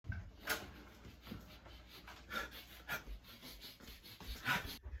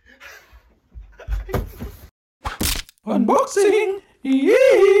Unboxing!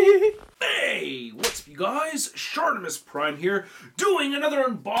 Yay! Hey, what's up you guys? ShartimusPrime here, doing another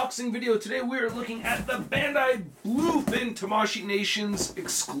unboxing video. Today we are looking at the Bandai Bluefin Tamashii Nations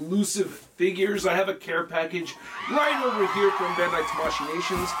exclusive figures. I have a care package right over here from Bandai Tamashii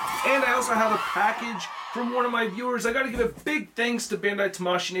Nations, and I also have a package from one of my viewers. I gotta give a big thanks to Bandai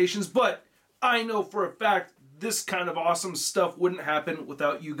Tamashii Nations, but I know for a fact this kind of awesome stuff wouldn't happen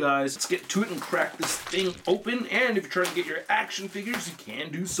without you guys. Let's get to it and crack this thing open. And if you're trying to get your action figures, you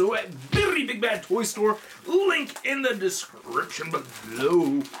can do so at Very Big Bad Toy Store. Link in the description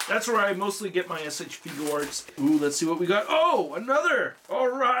below. That's where I mostly get my SH Figuarts. Ooh, let's see what we got. Oh, another. All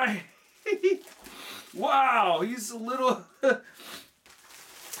right. Wow, he's a little...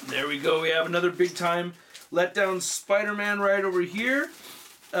 There we go. We have another big time letdown Spider-Man right over here.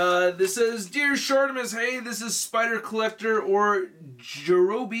 This says, Dear Shartimus, hey, this is Spider Collector or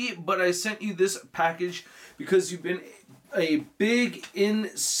Jerobi, but I sent you this package because you've been a big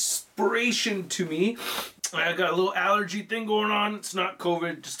inspiration to me. I got a little allergy thing going on. It's not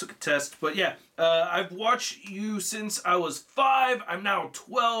COVID, just took a test. But yeah, I've watched you since I was 5. I'm now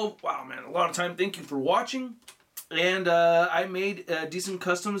 12. Wow, man, a lot of time. Thank you for watching. And I made decent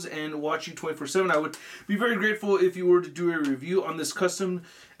customs and watch you 24/7. I would be very grateful if you were to do a review on this custom.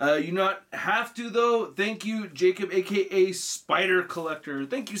 You not have to though. Thank you, Jacob, aka Spider Collector.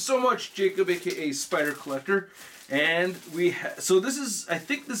 Thank you so much, Jacob, aka Spider Collector. And so this is, I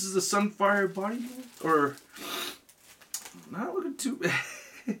think this is a Sunfire body mold, or not looking too.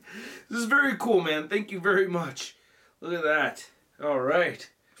 This is very cool, man. Thank you very much. Look at that. All right.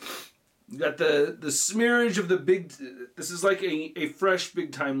 You got the smearage of the big... This is like a fresh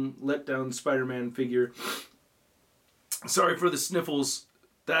big time letdown Spider-Man figure. Sorry for the sniffles.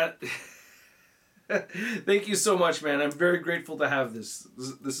 That... Thank you so much, man. I'm very grateful to have this.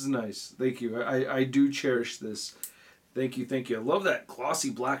 This is nice. Thank you. I do cherish this. Thank you, thank you. I love that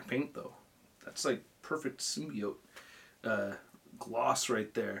glossy black paint, though. That's like perfect symbiote gloss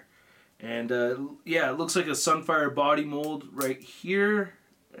right there. And yeah, it looks like a Sunfire body mold right here.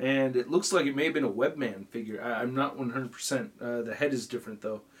 And it looks like it may have been a Webman figure. I'm not 100%. The head is different,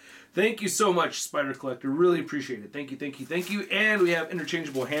 though. Thank you so much, Spider Collector. Really appreciate it. Thank you, thank you, thank you. And we have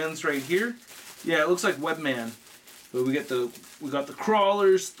interchangeable hands right here. Yeah, it looks like Webman. But we got the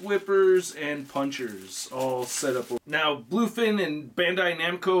crawlers, thwippers, and punchers all set up. Now, Bluefin and Bandai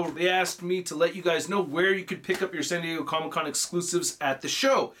Namco, they asked me to let you guys know where you could pick up your San Diego Comic-Con exclusives at the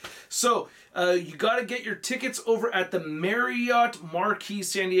show. So, you got to get your tickets over at the Marriott Marquis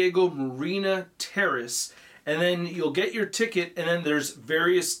San Diego Marina Terrace. And then you'll get your ticket, and then there's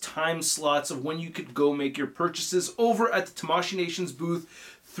various time slots of when you could go make your purchases over at the Tamashii Nations booth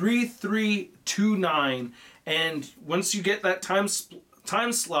 3329. And once you get that time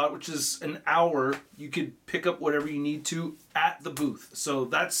slot, which is an hour, you could pick up whatever you need to at the booth. So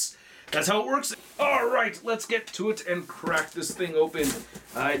that's how it works. All right, let's get to it and crack this thing open.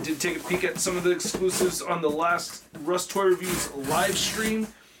 I did take a peek at some of the exclusives on the last Rust Toy Reviews live stream.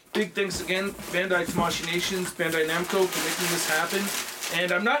 Big thanks again, Bandai Tamashii Nations, Bandai Namco, for making this happen.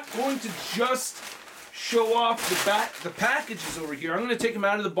 And I'm not going to just show off the packages over here. I'm going to take them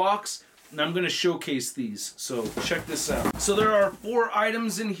out of the box, and I'm going to showcase these. So check this out. So there are 4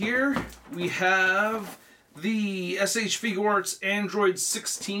 items in here. We have the SH Figuarts Android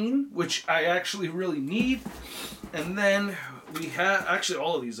 16, which I actually really need. And then we have, actually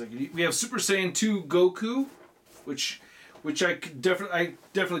all of these, we have Super Saiyan 2 Goku, which I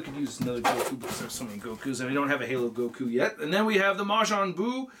definitely could use another Goku because I have so many Gokus, and I don't have a Halo Goku yet. And then we have the Majin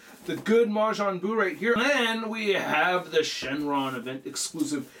Buu, the good Majin Buu right here. And then we have the Shenron event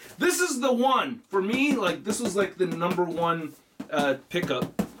exclusive. This is the one for me. Like, this was like the #1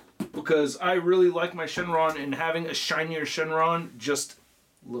 pickup because I really like my Shenron, and having a shinier Shenron just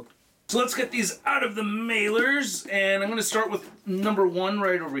looked. So let's get these out of the mailers, and I'm going to start with #1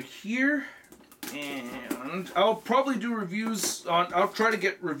 right over here. And I'll probably do reviews on, I'll try to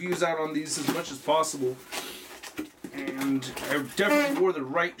get reviews out on these as much as possible. And I definitely wore the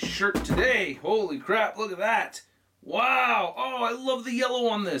right shirt today. Holy crap, look at that. Wow. Oh, I love the yellow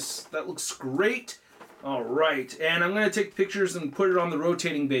on this. That looks great. All right. And I'm going to take pictures and put it on the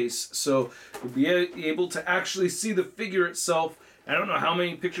rotating base, so you'll be able to actually see the figure itself. I don't know how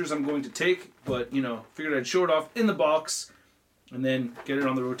many pictures I'm going to take, but, you know, figured I'd show it off in the box and then get it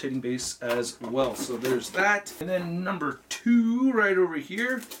on the rotating base as well. So there's that. And then #2 right over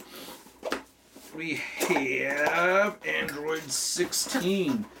here, we have Android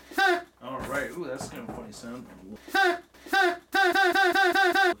 16. All right. Ooh, that's kind of a funny sound.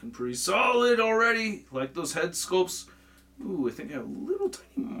 Looking pretty solid already. Like those head sculpts. Ooh, I think I have a little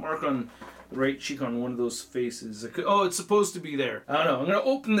tiny mark on right cheek on one of those faces. Oh, it's supposed to be there. I don't know. I'm going to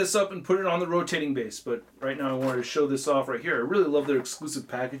open this up and put it on the rotating base, but right now I wanted to show this off right here. I really love their exclusive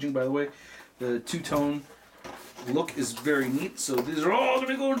packaging, by the way. The two-tone look is very neat. So these are all going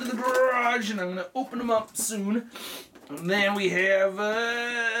to go into the garage, and I'm going to open them up soon. And then we have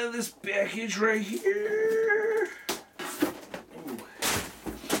this package right here. Ooh.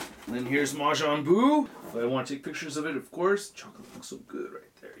 And then here's Mahjong Boo. If I want to take pictures of it, of course. Chocolate looks so good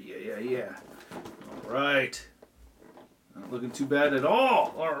right there. Yeah. All right. Not looking too bad at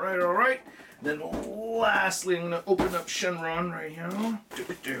all. All right. Then lastly, I'm going to open up Shenron right here.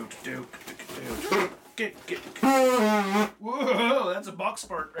 Whoa, that's a box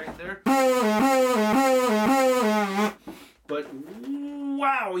fart right there. But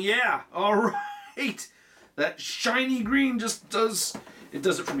wow, yeah. All right. That shiny green just does it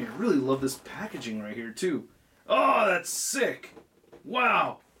for me. I really love this packaging right here too. Oh, that's sick.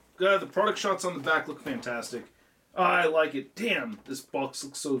 Wow. God, the product shots on the back look fantastic. I like it. Damn, this box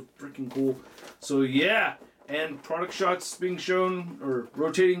looks so freaking cool. So yeah, and product shots being shown, or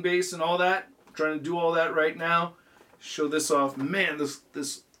rotating base and all that. I'm trying to do all that right now. Show this off. Man, this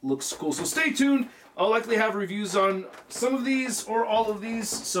looks cool. So stay tuned. I'll likely have reviews on some of these or all of these.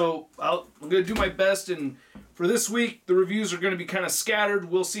 So I'm going to do my best. And for this week, the reviews are going to be kind of scattered.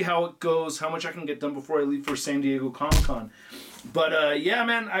 We'll see how it goes, how much I can get done before I leave for San Diego Comic-Con. But yeah,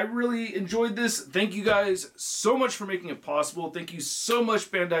 man, I really enjoyed this. Thank you guys so much for making it possible. Thank you so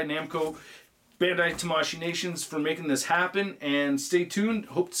much, Bandai Namco, Bandai Tamashii Nations, for making this happen. And stay tuned.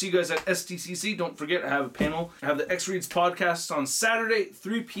 Hope to see you guys at SDCC. Don't forget, I have a panel. I have the X Reads podcast on Saturday,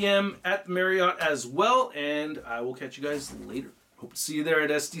 3 p.m. at the Marriott as well. And I will catch you guys later. Hope to see you there at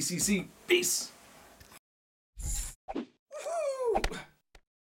SDCC. Peace.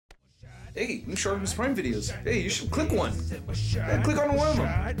 Hey, new ShartimusPrime videos. Hey, you should click one. Yeah, click on one of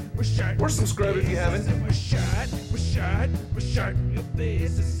them. Or subscribe if you haven't. Your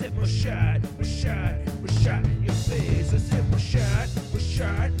face,